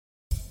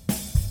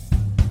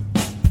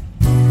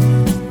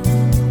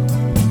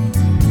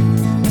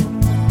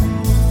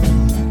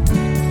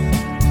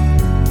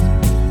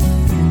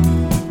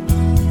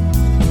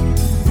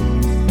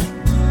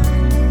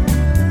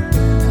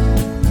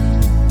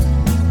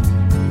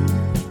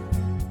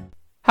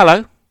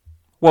Hello,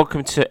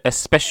 welcome to a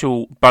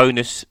special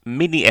bonus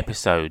mini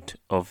episode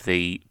of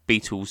the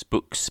Beatles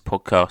Books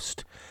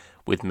podcast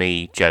with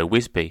me, Joe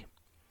Wisby.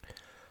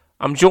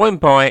 I'm joined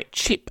by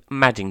Chip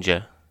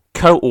Madinger,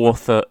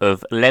 co-author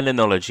of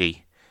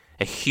Lennonology,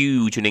 a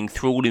huge and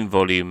enthralling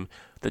volume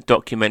that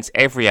documents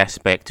every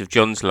aspect of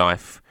John's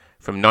life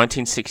from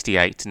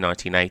 1968 to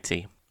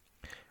 1980.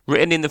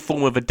 Written in the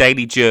form of a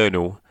daily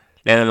journal,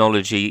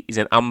 Lennonology is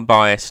an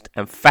unbiased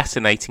and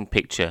fascinating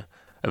picture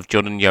of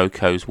John and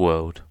Yoko's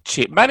world.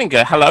 Chip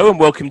Madinger, hello and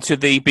welcome to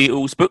the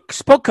Beatles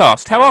Books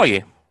podcast. How are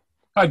you?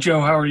 Hi,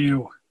 Joe. How are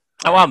you?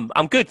 Oh,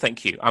 I'm good,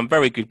 thank you. I'm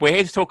very good. We're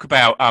here to talk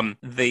about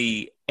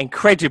the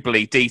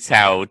incredibly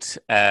detailed,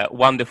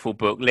 wonderful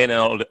book,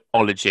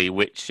 Lennonology,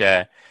 which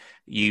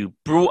you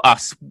brought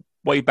us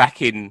way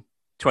back in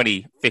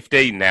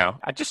 2015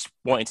 now. I just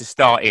wanted to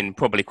start in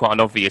probably quite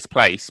an obvious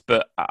place,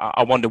 but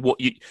I wonder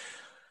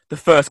the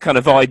first kind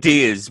of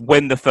ideas,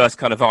 when the first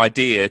kind of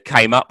idea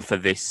came up for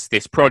this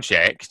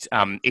project.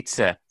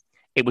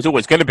 It was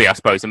always going to be, I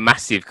suppose, a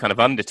massive kind of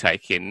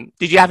undertaking.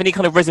 Did you have any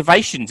kind of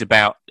reservations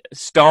about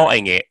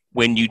starting it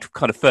when you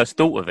kind of first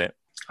thought of it?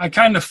 I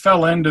kind of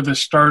fell into the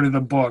start of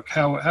the book.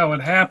 How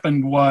it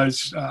happened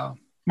was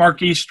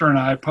Mark Easter and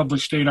I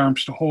published 8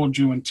 Arms to Hold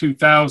You in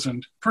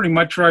 2000. Pretty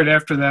much right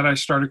after that, I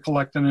started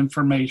collecting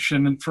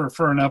information and for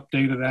an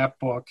update of that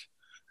book.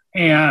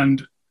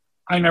 And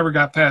I never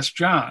got past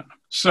John.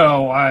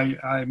 So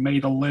I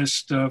made a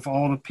list of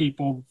all the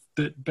people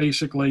that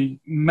basically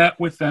met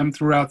with them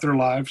throughout their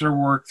lives or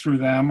worked through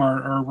them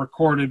or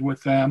recorded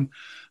with them,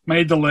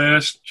 made the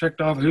list,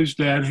 checked off who's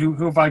dead, who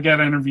have I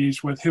got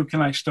interviews with, who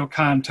can I still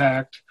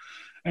contact,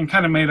 and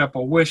kind of made up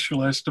a wish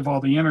list of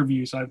all the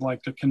interviews I'd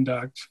like to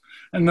conduct.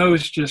 And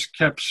those just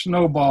kept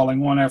snowballing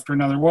one after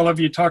another. Well, have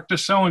you talked to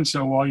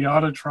so-and-so? Well, you ought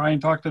to try and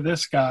talk to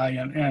this guy.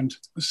 And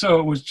so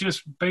it was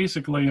just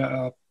basically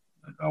a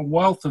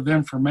wealth of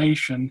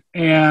information.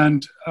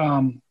 And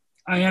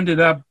I ended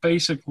up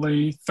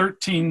basically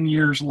 13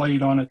 years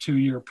late on a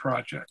 2-year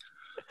project.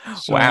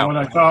 So Wow. What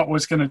I thought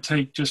was going to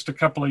take just a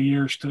couple of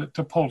years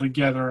to pull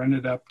together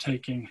ended up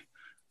taking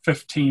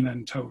 15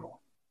 in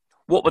total.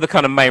 What were the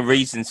kind of main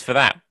reasons for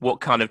that?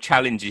 What kind of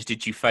challenges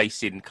did you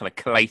face in kind of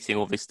collating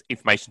all this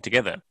information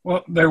together?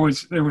 Well, there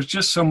was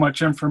just so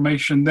much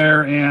information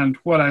there, and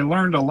what I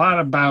learned a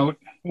lot about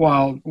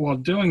while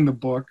doing the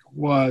book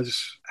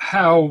was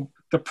how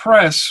the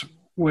press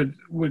would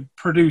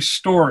produce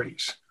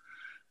stories.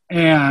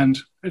 And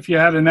if you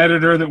had an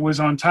editor that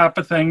was on top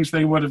of things,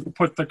 they would have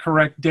put the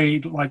correct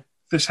date, like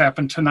this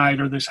happened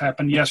tonight or this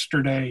happened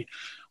yesterday,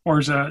 or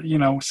is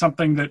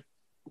something that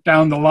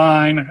down the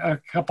line a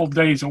couple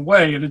days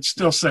away, it'd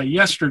still say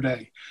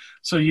yesterday.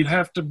 So you'd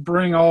have to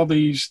bring all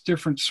these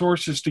different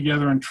sources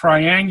together and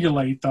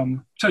triangulate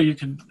them so you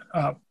could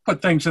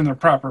put things in their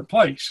proper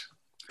place.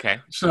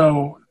 Okay.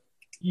 So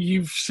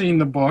you've seen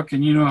the book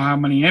and you know how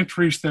many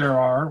entries there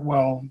are.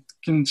 Well,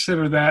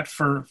 consider that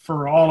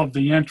for all of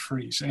the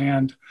entries.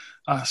 And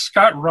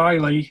Scott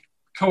Riley,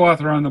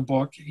 co-author on the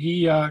book,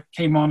 he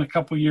came on a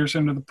couple years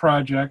into the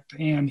project,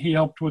 and he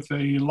helped with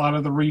a lot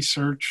of the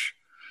research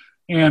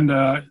and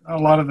a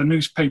lot of the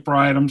newspaper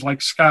items,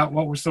 like, Scott,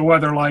 what was the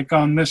weather like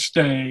on this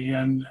day?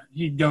 And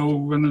he'd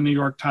go in the New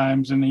York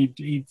Times and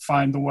he'd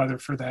find the weather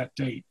for that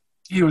date.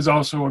 He was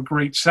also a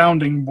great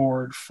sounding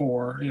board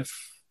for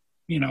if,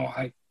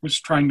 I was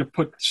trying to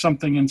put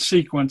something in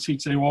sequence,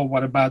 he'd say, well,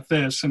 what about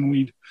this? And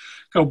we'd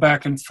go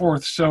back and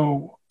forth.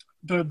 So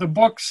the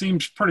book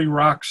seems pretty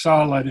rock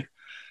solid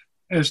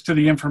as to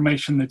the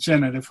information that's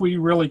in it. If we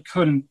really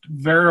couldn't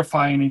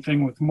verify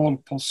anything with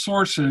multiple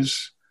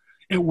sources,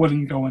 it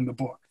wouldn't go in the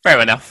book. Fair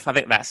enough. I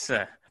think that's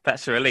a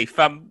relief.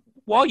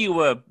 While you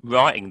were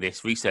writing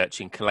this,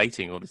 researching,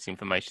 collating all this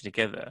information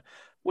together,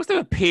 was there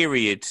a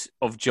period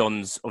of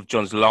John's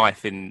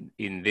life in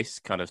this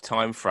kind of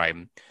time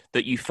frame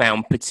that you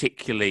found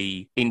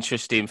particularly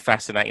interesting,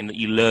 fascinating, that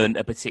you learned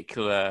a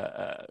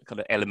particular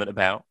kind of element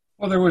about?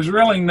 Well, there was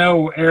really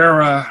no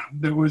era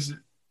that was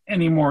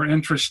any more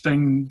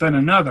interesting than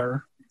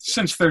another.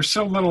 Since there's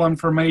so little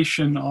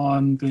information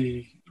on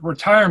the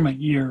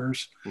retirement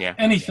years,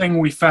 anything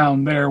we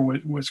found there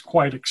was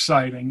quite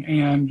exciting,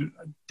 and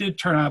did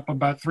turn up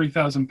about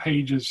 3,000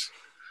 pages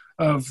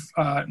of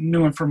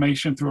new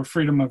information through a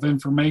Freedom of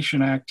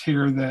Information Act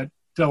here that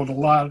dealt a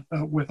lot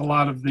with a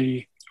lot of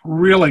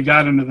really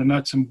got into the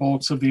nuts and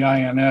bolts of the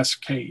INS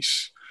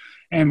case.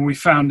 And we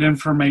found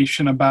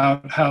information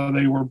about how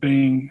they were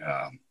being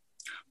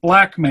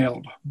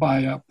blackmailed by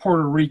a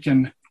Puerto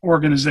Rican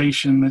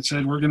organization that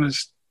said, we're going to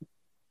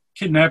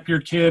kidnap your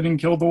kid and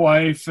kill the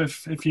wife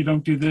if you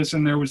don't do this.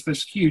 And there was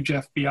this huge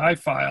FBI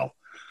file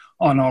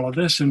on all of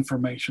this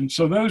information.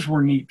 So those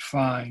were neat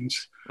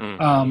finds.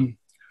 Mm-hmm.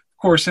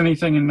 Of course,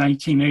 anything in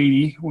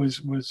 1980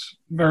 was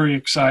very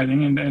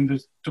exciting.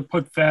 And to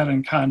put that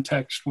in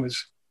context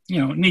was,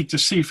 neat to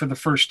see for the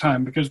first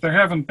time, because there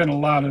haven't been a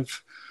lot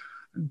of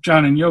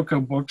John and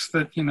Yoko books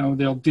that,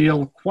 they'll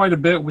deal quite a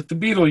bit with the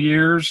Beatle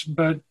years,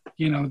 but,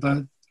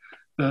 the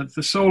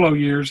solo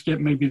years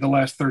get maybe the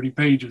last 30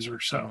 pages or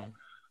so.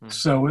 Mm-hmm.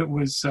 So it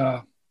was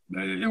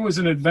it was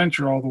an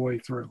adventure all the way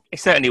through. It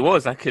certainly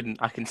was. I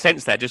can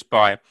sense that just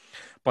by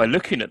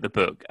looking at the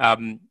book.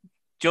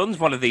 John's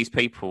one of these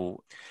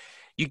people.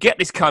 You get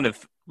this kind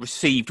of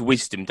received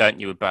wisdom, don't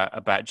you,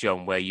 about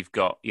John, where you've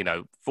got,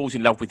 falls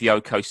in love with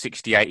Yoko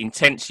 68,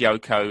 intense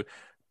Yoko,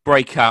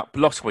 break up,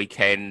 lost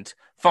weekend,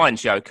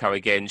 finds Yoko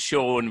again,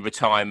 Sean,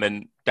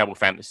 retirement, double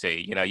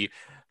fantasy.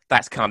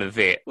 That's kind of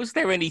it. Was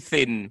there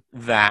anything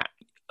that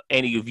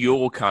any of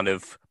your kind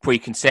of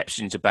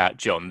preconceptions about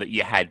John that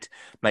you had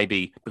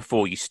maybe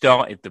before you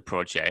started the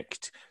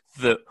project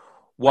that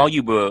while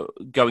you were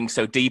going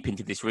so deep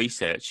into this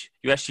research,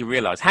 you actually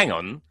realised, hang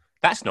on,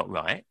 that's not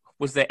right?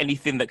 Was there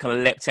anything that kind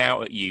of leapt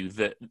out at you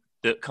that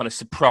kind of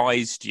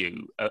surprised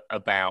you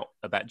about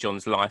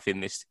John's life in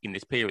this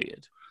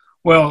period?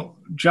 Well,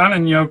 John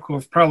and Yoko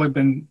have probably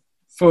been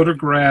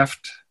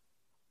photographed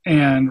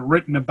and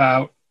written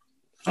about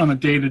on a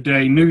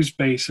day-to-day news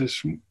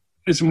basis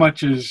as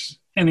much as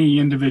any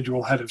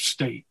individual head of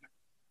state.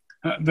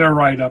 They're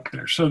right up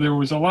there. So there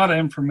was a lot of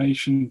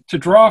information to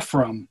draw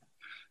from.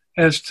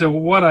 As to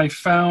what I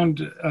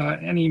found,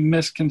 any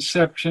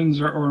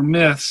misconceptions or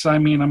myths, I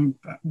mean,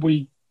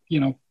 we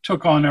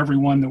took on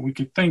everyone that we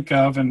could think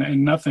of,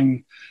 and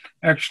nothing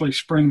actually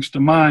springs to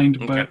mind.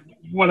 Okay. But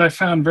what I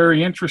found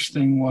very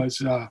interesting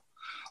was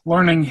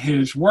learning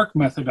his work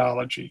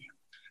methodology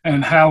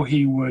and how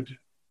he would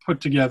put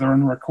together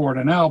and record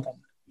an album.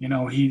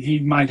 He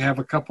might have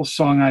a couple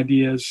song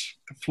ideas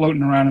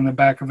floating around in the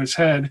back of his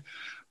head,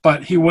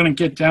 but he wouldn't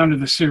get down to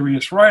the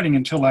serious writing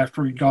until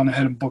after he'd gone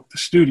ahead and booked the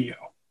studio,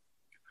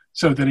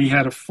 so that he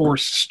had a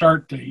forced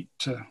start date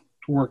to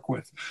work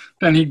with.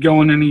 Then he'd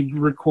go in and he'd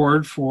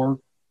record for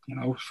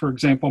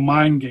example,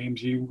 Mind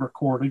Games. He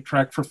recorded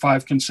track for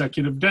 5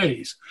 consecutive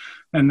days.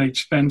 And they'd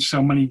spend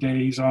so many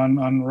days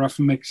on rough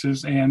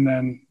mixes and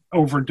then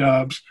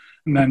overdubs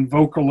and then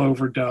vocal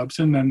overdubs.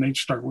 And then they'd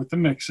start with the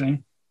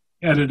mixing,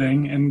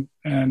 editing,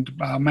 and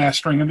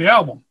mastering of the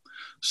album.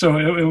 So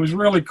it was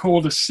really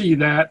cool to see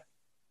that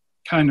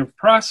kind of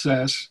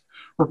process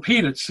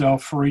repeat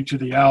itself for each of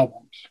the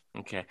albums.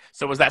 Okay.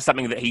 So was that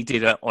something that he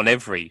did on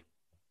every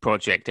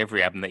project,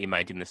 every album that he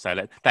made in the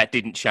solo? That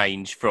didn't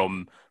change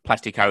from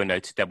Plastic Ono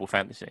to Double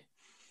Fantasy?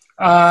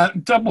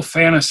 Double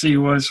Fantasy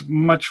was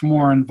much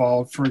more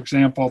involved. For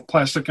example,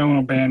 Plastic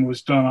Ono Band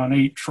was done on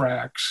 8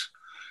 tracks,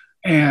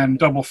 and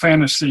Double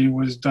Fantasy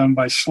was done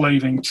by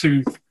slaving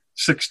 2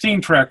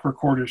 16-track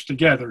recorders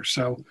together.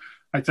 So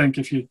I think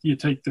if you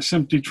take the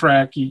Simpty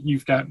track,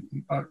 you've got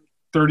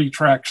 30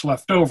 tracks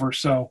left over.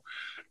 So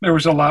there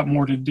was a lot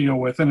more to deal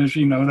with. And as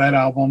you know, that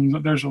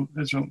album, there's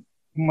a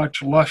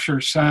much lusher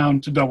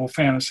sound to Double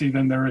Fantasy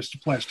than there is to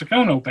Plastic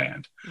Ono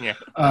Band.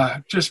 Yeah.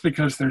 Just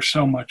because there's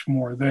so much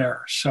more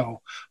there.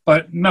 So,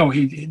 but no,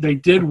 they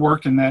did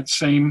work in that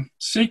same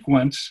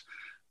sequence,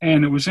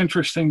 and it was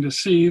interesting to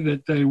see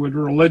that they would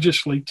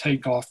religiously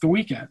take off the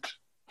weekend.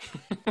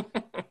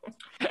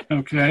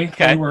 Okay.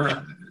 They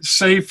were,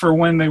 save for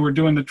when they were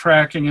doing the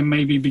tracking, and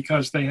maybe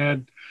because they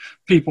had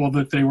people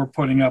that they were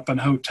putting up in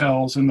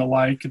hotels and the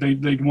like,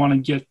 they'd want to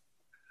get,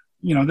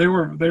 they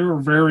were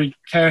very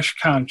cash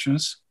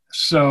conscious,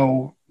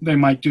 so they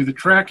might do the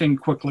tracking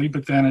quickly,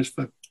 but then as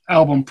the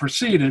album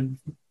proceeded,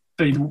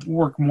 they'd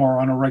work more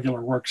on a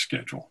regular work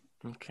schedule.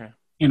 Okay.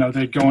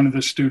 They'd go into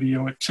the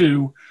studio at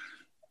 2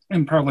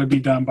 and probably be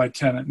done by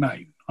 10 at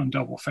night on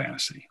Double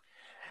Fantasy.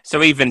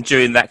 So even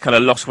during that kind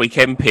of lost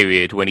weekend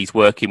period when he's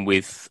working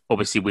with,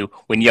 obviously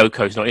when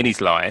Yoko's not in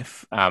his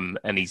life, and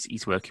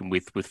he's working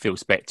with Phil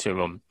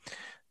Spector on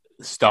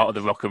the start of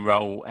the rock and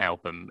roll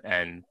album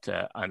and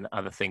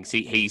other things,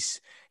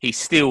 he's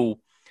still,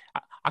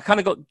 I kind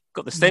of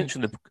got the sense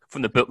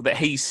from the book that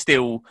he's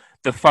still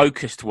the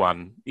focused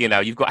one.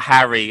 You've got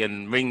Harry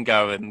and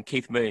Ringo and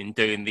Keith Moon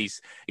doing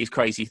these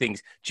crazy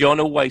things. John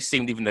always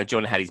seemed, even though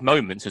John had his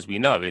moments, as we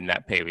know, in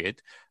that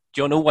period,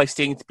 John always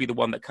seemed to be the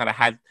one that kind of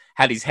had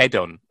his head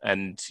on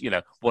and,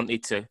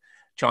 wanted to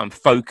try and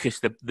focus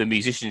the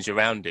musicians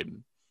around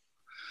him.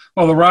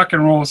 Well, the rock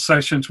and roll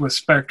sessions with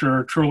Spector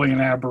are truly an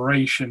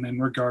aberration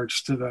in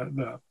regards to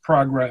the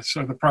progress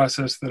or the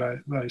process that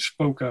I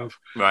spoke of.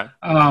 Right.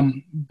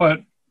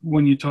 But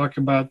when you talk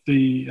about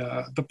the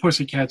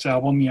Pussycats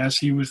album, yes,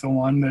 he was the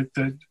one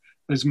that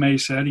as May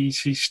said, he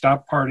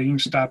stopped partying,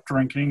 stopped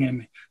drinking,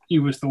 and he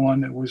was the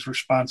one that was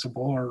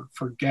responsible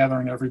for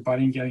gathering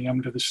everybody and getting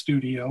them to the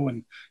studio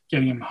and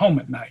getting them home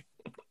at night.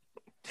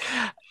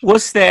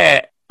 Was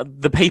there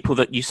the people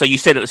that you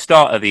said at the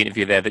start of the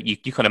interview there that you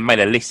kind of made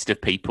a list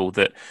of people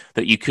that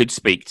you could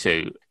speak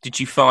to? Did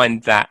you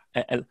find that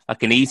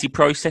like an easy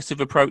process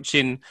of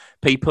approaching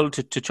people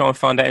to try and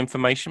find out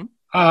information?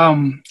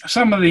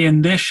 Some of the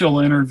initial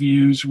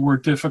interviews were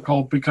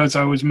difficult because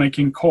I was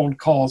making cold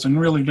calls and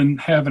really didn't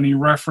have any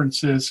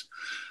references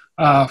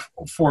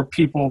for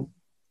people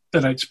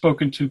that I'd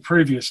spoken to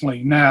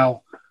previously.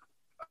 Now,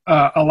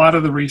 a lot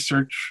of the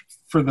research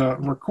for the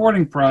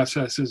recording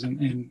processes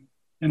in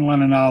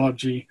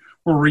Lennonology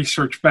were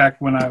researched back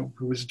when I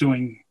was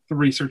doing the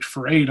research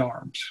for 8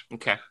 Arms.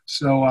 Okay.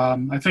 So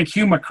I think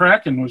Hugh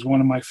McCracken was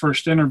one of my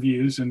first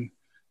interviews, and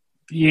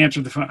he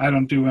answered the phone. I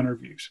don't do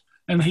interviews.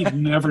 And he'd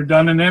never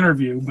done an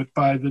interview, but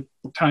by the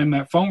time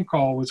that phone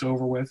call was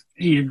over with,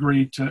 he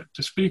agreed to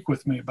speak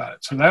with me about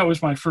it. So that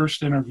was my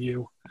first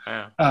interview,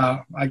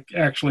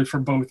 actually for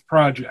both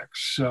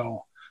projects.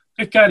 So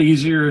it got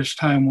easier as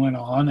time went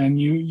on,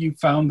 and you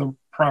found the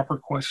proper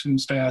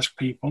questions to ask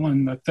people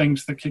and the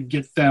things that could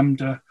get them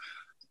to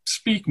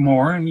speak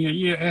more. And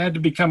you had to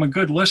become a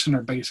good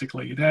listener,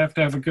 basically. You'd have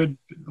to have a good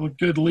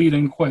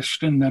lead-in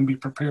question, then be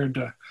prepared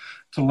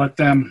to let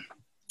them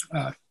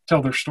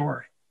tell their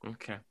story.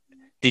 Okay.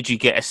 Did you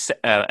get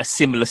a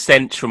similar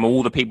sense from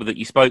all the people that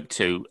you spoke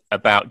to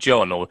about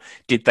John, or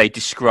did they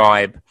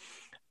describe,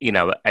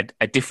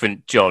 a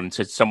different John,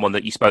 to someone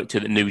that you spoke to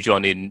that knew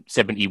John in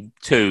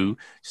 72,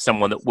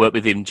 someone that worked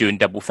with him during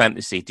Double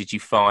Fantasy? Did you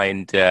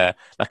find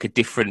like a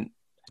difference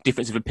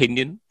of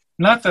opinion?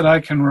 Not that I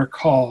can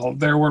recall.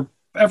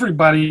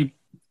 Everybody,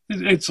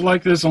 it's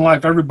like this in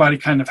life, everybody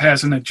kind of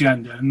has an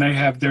agenda and they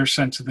have their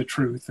sense of the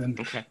truth. And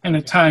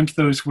at times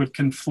those would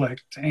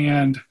conflict.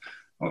 And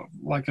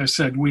like I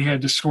said, we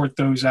had to sort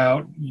those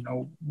out.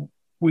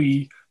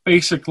 We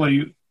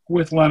basically,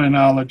 with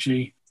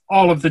Lennonology,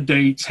 all of the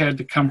dates had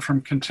to come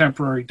from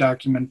contemporary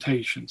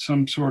documentation,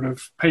 some sort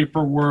of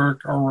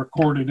paperwork or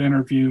recorded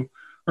interview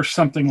or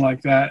something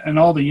like that. And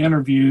all the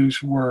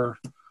interviews were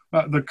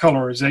the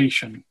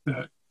colorization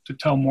to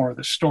tell more of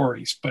the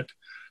stories. But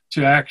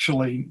to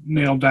actually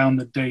nail down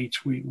the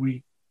dates,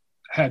 we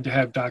had to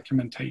have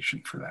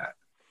documentation for that.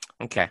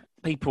 Okay.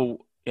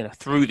 People,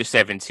 through the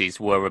 70s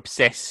were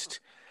obsessed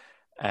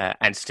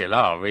and still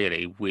are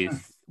really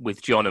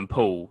with John and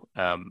Paul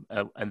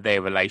and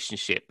their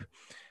relationship,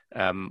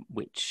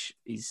 which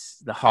is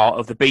the heart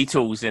of the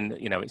Beatles. And,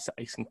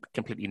 it's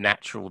completely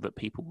natural that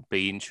people would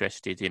be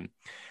interested in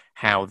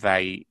how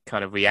they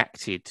kind of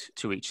reacted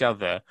to each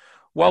other.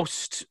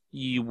 Whilst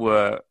you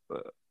were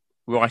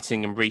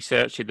writing and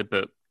researching the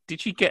book,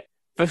 did you get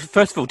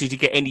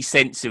any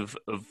sense of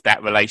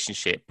that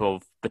relationship,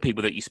 of the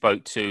people that you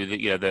spoke to,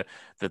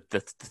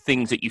 the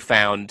things that you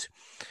found?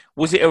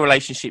 Was it a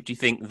relationship, do you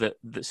think, that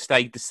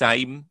stayed the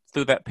same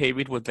through that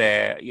period? Were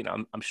there,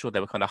 I'm sure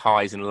there were kind of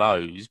highs and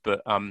lows,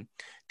 but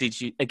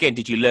did you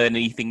learn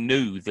anything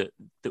new that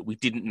we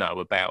didn't know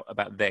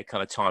about their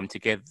kind of time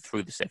together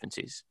through the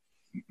 70s?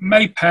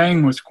 May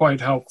Pang was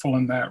quite helpful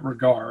in that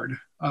regard.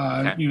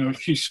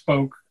 She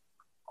spoke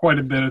quite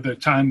a bit of the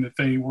time that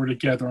they were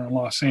together in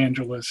Los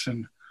Angeles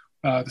in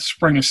the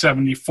spring of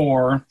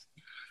 74,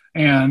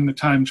 and the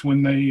times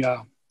when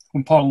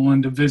Paul and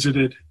Linda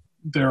visited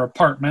their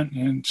apartment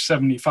in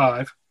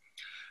 75.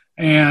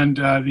 And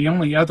the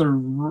only other,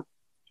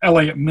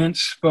 Elliot Mintz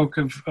spoke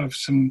of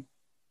some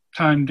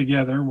time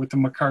together with the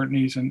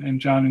McCartneys and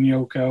John and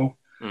Yoko,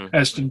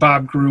 as did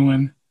Bob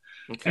Gruen.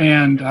 Okay.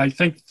 And I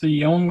think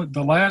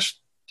the last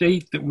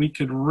date that we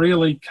could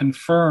really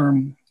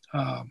confirm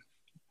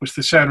was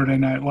the Saturday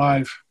Night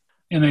Live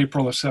in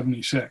April of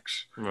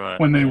 76, right,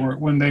 when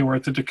they were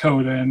at the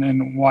Dakota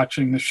and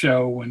watching the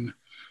show, and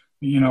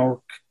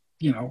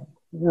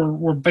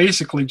we're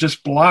basically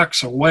just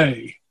blocks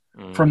away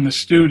from the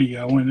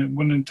studio, and it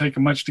wouldn't take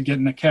much to get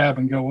in a cab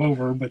and go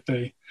over, but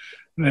they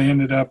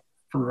ended up,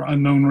 for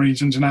unknown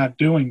reasons, not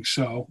doing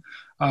so.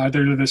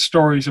 There are the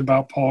stories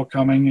about Paul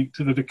coming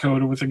to the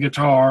Dakota with a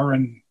guitar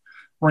and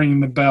ringing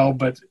the bell,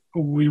 but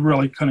we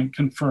really couldn't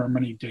confirm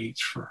any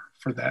dates for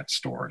that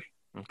story.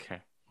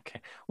 Okay.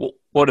 Well,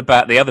 what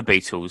about the other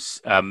Beatles?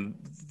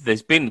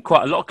 There's been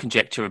quite a lot of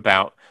conjecture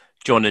about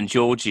John and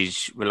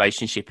George's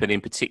relationship, and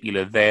in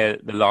particular, the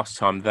last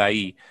time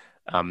they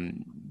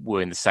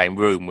were in the same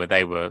room where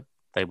they were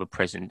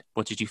present.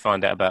 What did you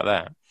find out about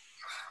that?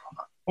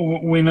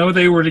 We know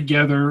they were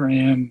together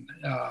in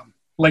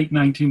late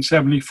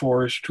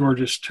 1974 as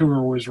George's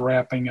tour was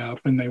wrapping up,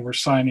 and they were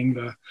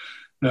signing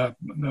the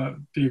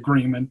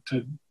agreement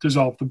to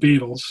dissolve the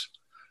Beatles.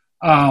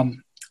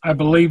 I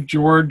believe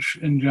George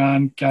and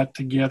John got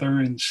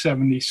together in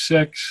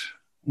 76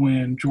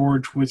 when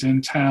George was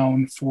in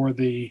town for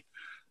the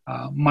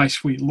My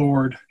Sweet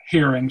Lord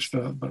hearings,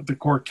 the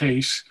court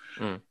case.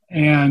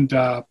 And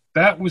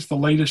that was the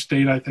latest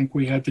date I think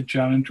we had that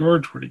John and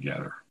George were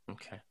together.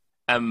 Okay.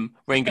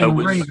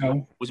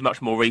 Ringo was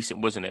much more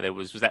recent, wasn't it?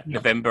 Was that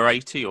November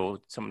 80 or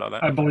something like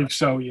that? I believe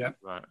so, yeah.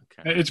 Right,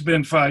 okay. It's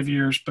been 5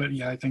 years, but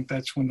yeah, I think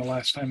that's when the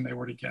last time they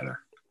were together.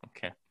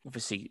 Okay.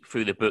 Obviously,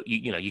 through the book,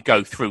 you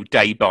go through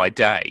day by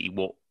day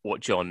what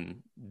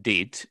John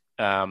did,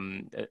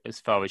 as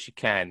far as you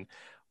can.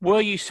 Were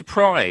you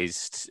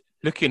surprised,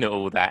 looking at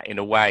all that, in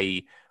a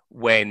way,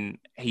 when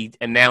he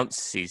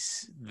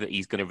announces that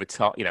he's going to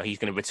retire? He's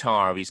going to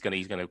retire. He's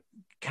going to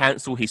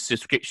cancel his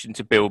subscription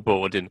to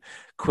Billboard and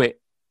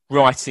quit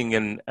writing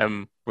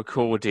and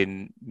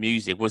recording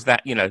music. Was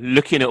that,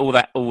 looking at all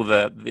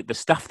the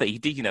stuff that he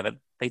did? That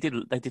they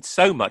did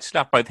so much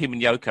stuff, both him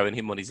and Yoko and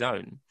him on his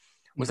own.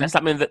 Was that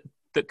something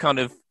that kind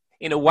of,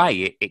 in a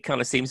way, it kind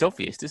of seems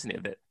obvious, doesn't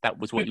it, that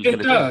was what he was going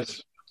to do? It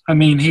does. I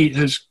mean,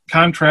 his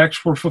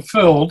contracts were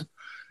fulfilled,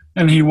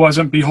 and he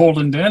wasn't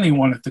beholden to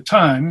anyone at the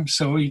time,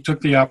 so he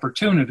took the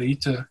opportunity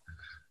to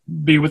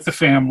be with the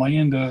family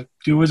and to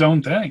do his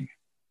own thing.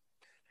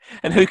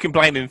 And who can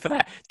blame him for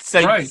that?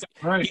 So right.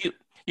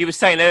 You were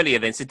saying earlier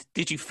then, so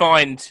did you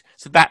find,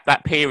 so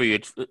that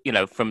period,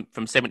 from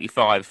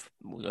 75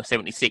 or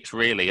 76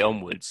 really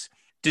onwards,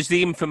 does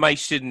the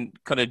information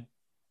kind of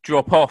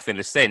drop off in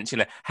a sense?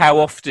 How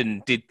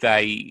often did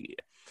the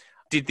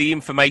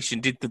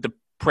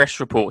press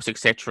reports,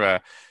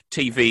 etc.,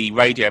 TV,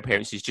 radio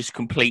appearances just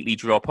completely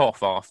drop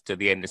off after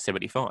the end of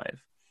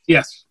 75?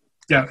 Yes.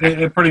 Yeah,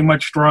 it pretty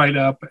much dried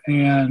up,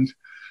 and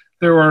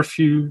there were a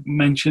few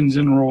mentions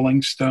in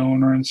Rolling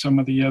Stone or in some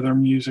of the other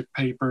music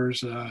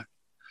papers,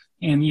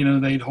 and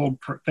they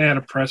had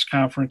a press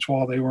conference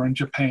while they were in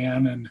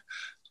Japan, and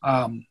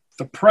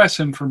the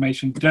press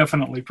information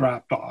definitely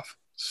dropped off.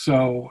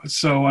 So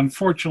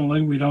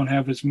unfortunately, we don't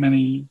have as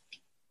many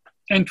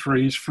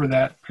entries for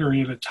that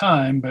period of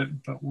time,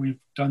 but we've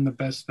done the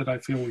best that I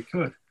feel we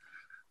could.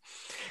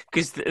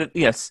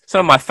 Because some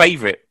of my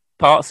favourite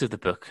parts of the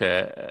book,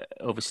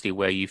 obviously,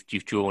 where you've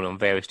drawn on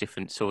various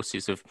different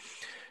sources of,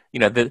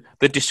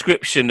 the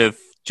description of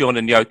John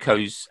and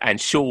Yoko's and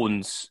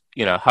Sean's,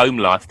 home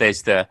life.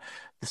 There's the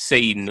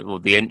scene or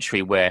the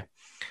entry where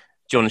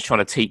John is trying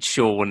to teach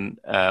Sean,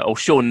 or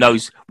Sean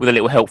knows with a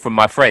little help from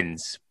my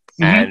friends.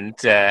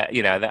 Mm-hmm.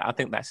 And, I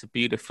think that's a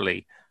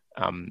beautifully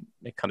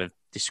kind of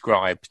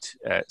described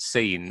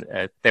scene.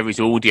 There is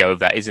audio of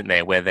that, isn't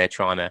there, where they're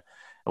trying to,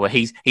 where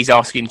he's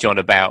asking John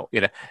about,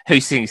 who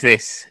sings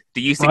this?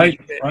 Do you sing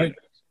it? Right.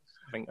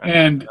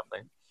 And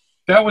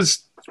that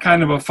was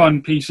kind of a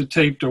fun piece of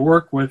tape to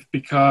work with,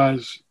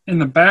 because in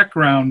the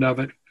background of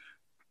it,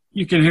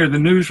 you can hear the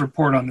news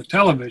report on the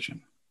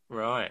television.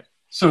 Right.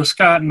 So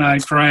Scott and I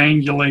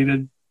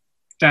triangulated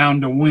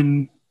down to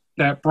when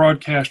that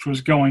broadcast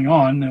was going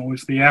on. It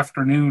was the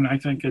afternoon, I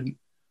think, in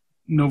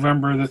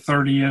November the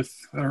 30th,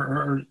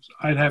 or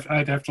I'd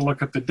have to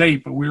look at the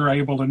date, but we were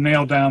able to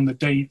nail down the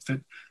date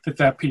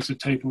that piece of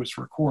tape was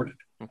recorded.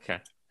 Okay.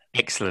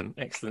 Excellent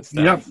stuff.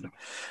 Yep.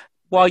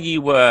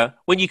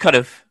 When you kind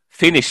of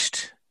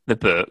finished the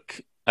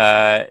book,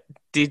 how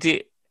did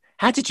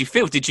you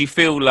feel? Did you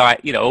feel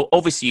like,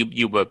 obviously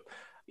you were,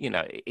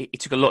 it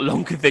took a lot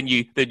longer than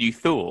you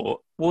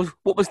thought.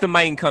 What was the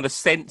main kind of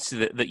sense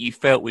that you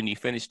felt when you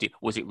finished it?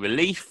 Was it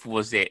relief?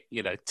 Was it,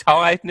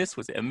 tiredness?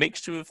 Was it a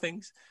mixture of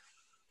things?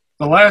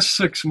 The last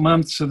 6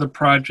 months of the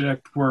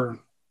project were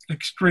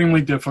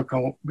extremely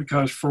difficult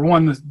because, for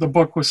one, the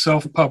book was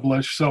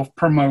self-published,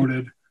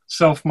 self-promoted,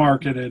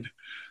 self-marketed.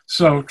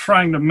 So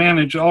trying to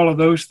manage all of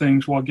those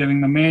things while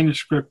getting the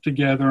manuscript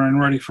together and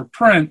ready for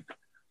print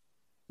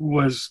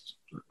was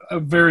a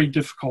very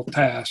difficult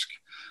task.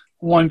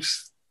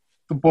 Once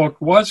the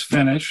book was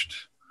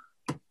finished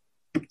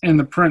and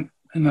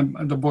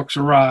the books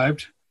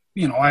arrived,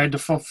 I had to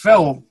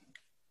fulfill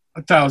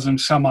 1,000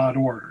 some odd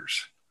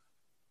orders,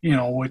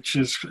 which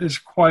is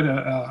quite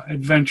a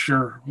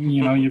adventure.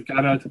 You've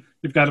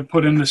got to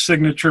put in the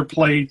signature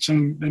plates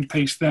and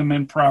paste them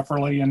in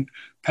properly and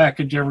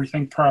package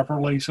everything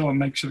properly so it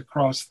makes it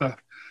across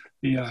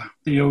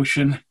the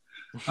ocean.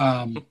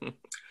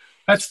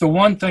 That's the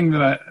one thing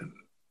that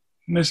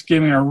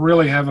misgiving I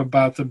really have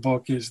about the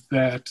book, is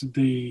that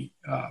the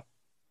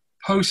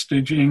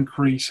postage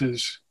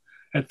increases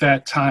at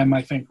that time,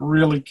 I think,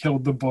 really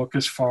killed the book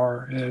as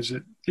far as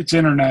its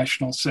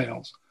international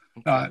sales.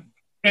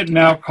 It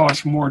now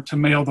costs more to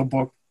mail the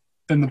book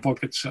than the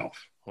book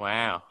itself.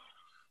 Wow.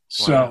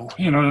 So,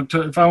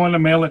 if I wanted to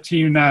mail it to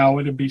you now,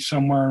 it'd be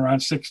somewhere around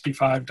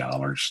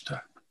 $65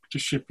 to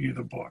ship you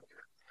the book.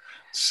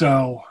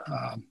 So,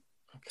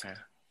 okay.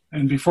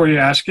 And before you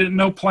ask it,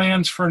 no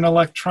plans for an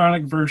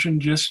electronic version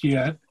just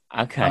yet.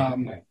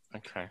 Okay.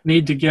 Okay.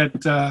 Need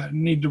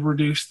to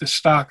reduce the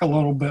stock a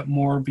little bit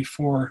more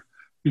before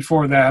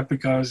that,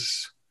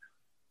 because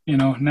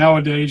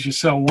nowadays you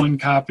sell one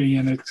copy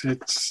and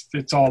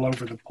it's all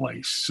over the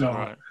place. So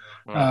right.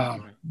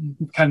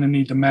 Kind of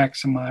need to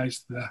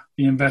maximize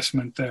the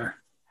investment there.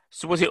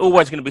 So was it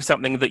always going to be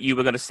something that you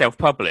were going to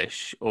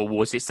self-publish, or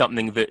was it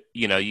something that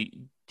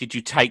did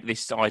you take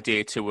this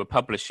idea to a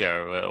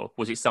publisher, or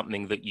was it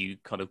something that you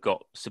kind of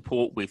got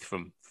support with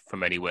from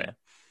anywhere?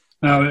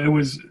 No, it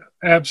was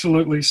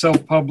absolutely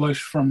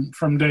self-published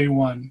from day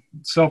one.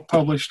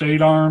 Self-published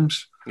 8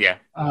 Arms. Yeah.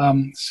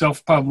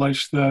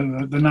 Self-published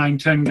the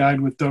 910 Guide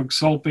with Doug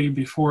Sulpy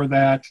before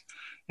that.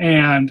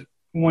 And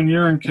when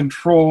you're in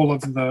control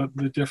of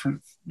the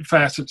different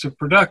facets of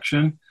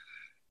production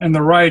and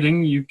the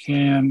writing, you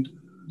can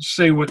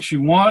say what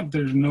you want.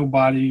 There's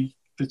nobody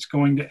that's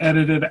going to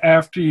edit it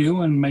after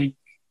you and make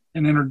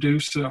and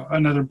introduce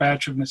another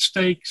batch of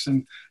mistakes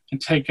and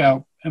take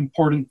out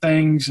important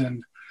things.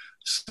 And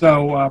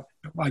so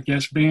I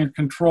guess being a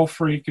control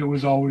freak, it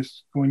was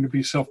always going to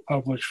be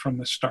self-published from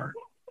the start.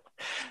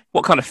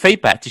 What kind of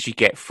feedback did you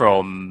get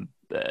from,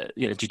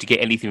 did you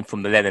get anything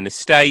from the Lennon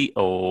estate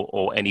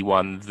or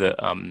anyone that,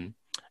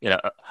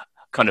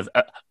 kind of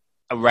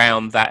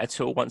around that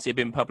at all once it had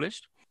been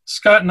published?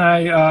 Scott and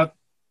I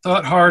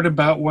thought hard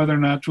about whether or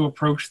not to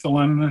approach the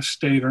Lennon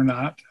estate or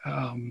not.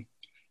 And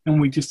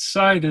we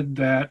decided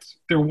that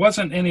there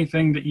wasn't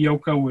anything that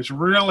Yoko was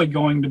really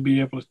going to be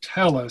able to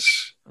tell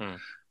us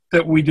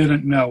that we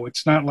didn't know.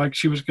 It's not like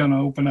she was going to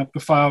open up the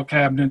file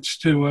cabinets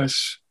to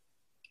us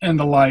and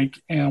the like,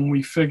 and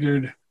we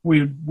figured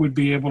we would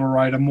be able to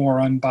write a more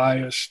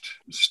unbiased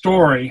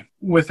story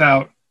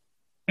without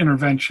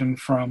intervention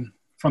from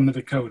the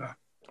Dakota.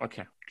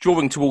 Okay.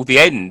 Drawing toward the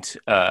end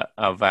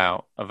of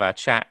our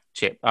chat,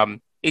 Chip,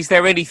 is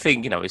there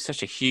anything, it's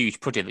such a huge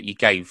project that you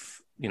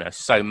gave,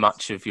 so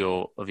much of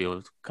your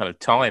kind of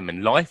time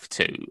and life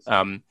to.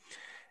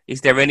 Is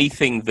there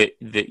anything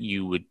that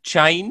you would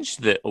change,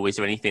 or is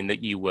there anything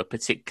that you were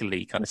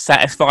particularly kind of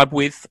satisfied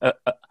with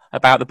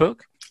about the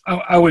book?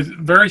 I was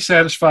very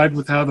satisfied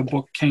with how the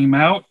book came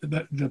out.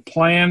 The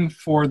plan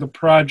for the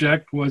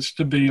project was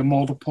to be a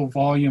multiple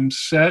volume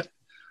set,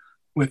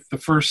 with the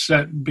first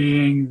set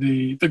being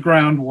the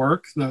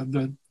groundwork,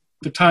 the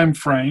time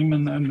frame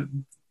and the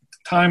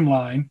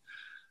timeline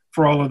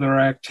for all of their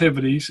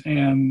activities.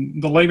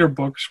 And the later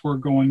books were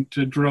going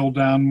to drill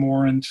down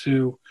more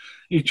into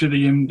each of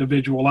the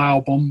individual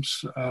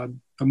albums,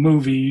 the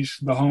movies,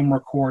 the home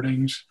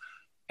recordings,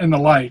 and the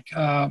like,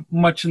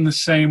 much in the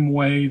same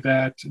way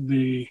that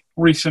the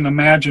recent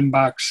Imagine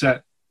box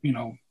set,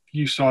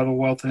 you saw the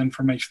wealth of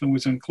information that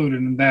was included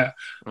in that.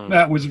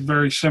 That was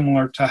very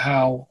similar to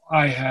how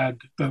I had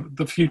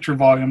the future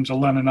volumes of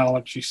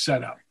Lennonology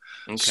set up.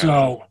 Okay.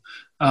 So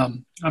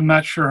I'm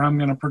not sure I'm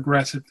going to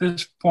progress at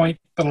this point,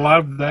 but a lot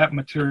of that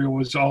material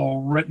was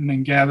all written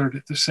and gathered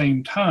at the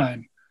same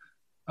time.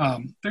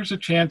 There's a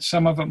chance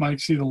some of it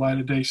might see the light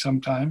of day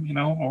sometime,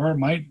 or it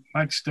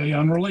might stay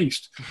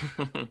unreleased.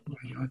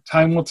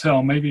 Time will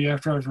tell, maybe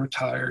after I've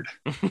retired.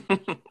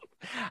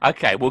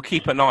 Okay, we'll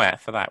keep an eye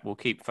out for that. We'll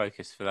keep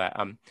focus for that.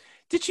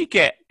 Did you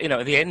get,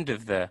 at the end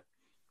of the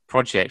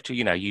project,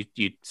 you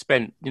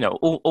spent,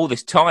 all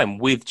this time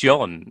with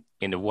John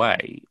in a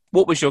way.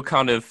 What was your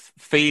kind of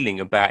feeling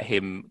about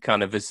him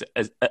kind of as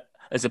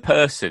a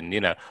person,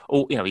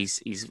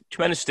 he's a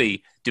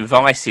tremendously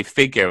divisive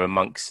figure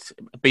amongst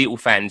Beatle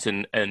fans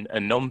and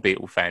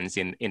non-Beatle fans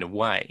in a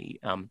way.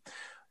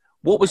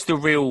 What was the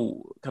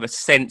real kind of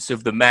sense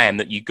of the man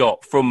that you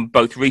got from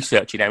both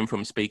researching and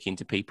from speaking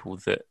to people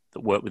that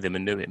worked with him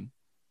and knew him?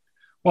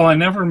 Well, I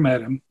never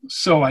met him,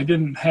 so I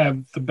didn't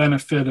have the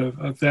benefit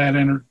of that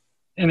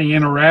any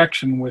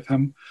interaction with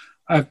him.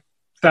 I've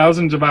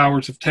thousands of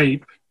hours of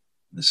tape,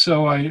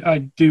 so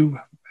I do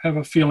have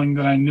a feeling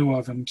that I knew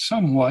of him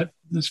somewhat,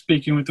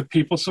 speaking with the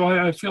people. So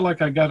I feel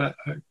like I got a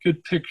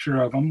good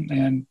picture of him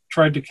and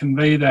tried to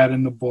convey that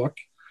in the book.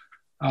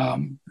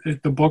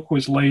 The book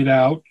was laid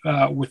out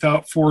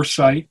without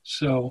foresight.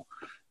 So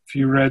if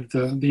you read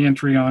the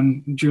entry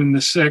on June the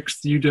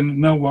 6th, you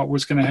didn't know what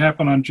was going to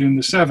happen on June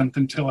the 7th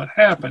until it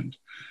happened.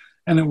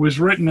 And it was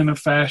written in a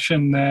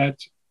fashion that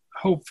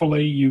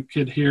hopefully you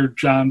could hear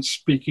John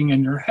speaking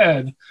in your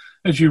head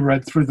as you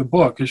read through the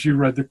book. As you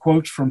read the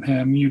quotes from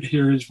him, you'd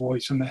hear his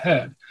voice in the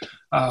head.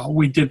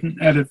 We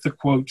didn't edit the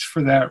quotes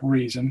for that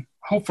reason.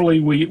 Hopefully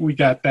we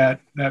got that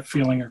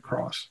feeling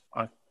across.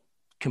 I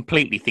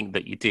completely think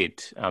that you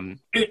did.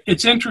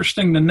 It's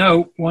interesting to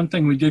note, one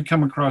thing we did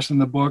come across in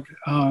the book,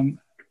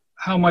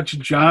 how much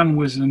John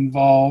was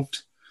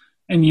involved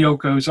in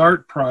Yoko's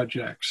art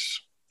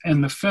projects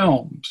and the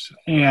films.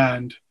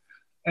 And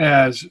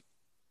as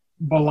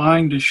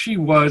maligned as she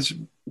was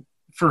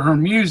for her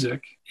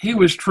music, he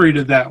was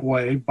treated that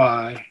way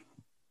by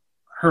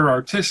her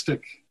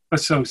artistic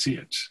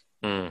associates.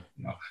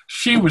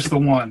 She was the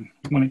one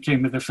when it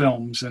came to the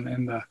films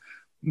and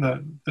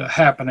the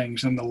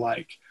happenings and the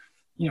like.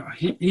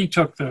 He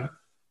took the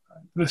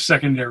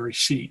secondary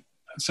seat,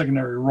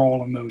 secondary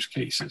role in those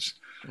cases.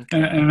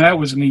 Okay. And that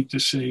was neat to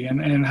see,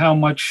 and how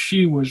much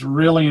she was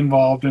really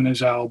involved in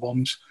his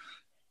albums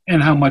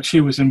and how much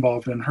he was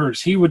involved in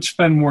hers. He would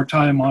spend more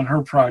time on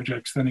her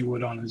projects than he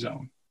would on his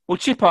own. Well,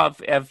 Chip,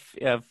 I've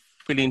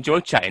really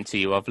enjoyed chatting to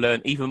you. I've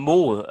learned even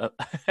more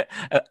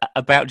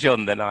about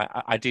John than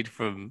I did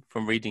from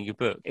reading your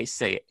book.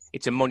 It's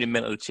a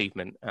monumental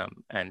achievement,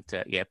 and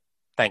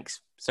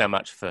thanks so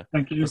much for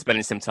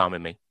spending some time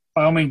with me.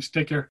 By all means,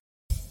 take care.